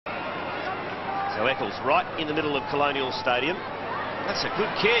So Eccles right in the middle of Colonial Stadium. That's a good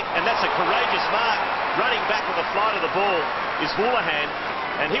kick, and that's a courageous mark. Running back with the flight of the ball is Houlihan,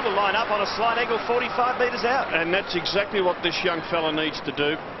 and he will line up on a slight angle 45 metres out. And that's exactly what this young fella needs to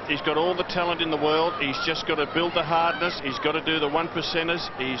do. He's got all the talent in the world. He's just got to build the hardness. He's got to do the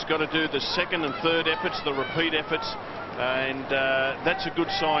 1%ers. He's got to do the second and third efforts, the repeat efforts, and that's a good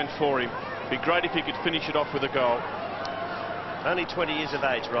sign for him. Be great if he could finish it off with a goal. Only 20 years of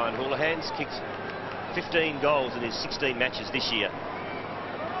age, Ryan Houlihan's kicked 15 goals in his 16 matches this year.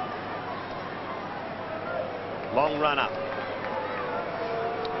 Long run up.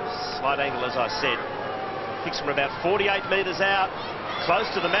 Slight angle, as I said. Kicks from about 48 metres out. Close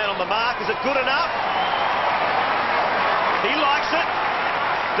to the man on the mark. Is it good enough? He likes it.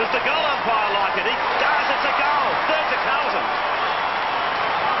 Does the goal umpire like it? He does. It's a goal. Third to Carlton.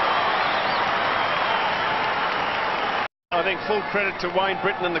 I think full credit to Wayne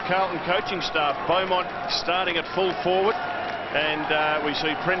Britton and the Carlton coaching staff. Beaumont starting at full forward, and we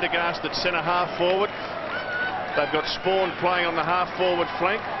see Prendergast at centre half forward. They've got Spawn playing on the half forward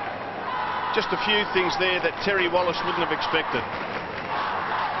flank. Just a few things there that Terry Wallace wouldn't have expected.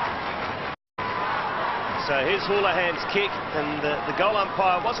 So here's Houlihan's kick, and the goal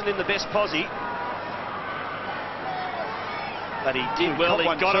umpire wasn't in the best posse, but he did well.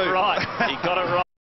 He got it right. He got it right.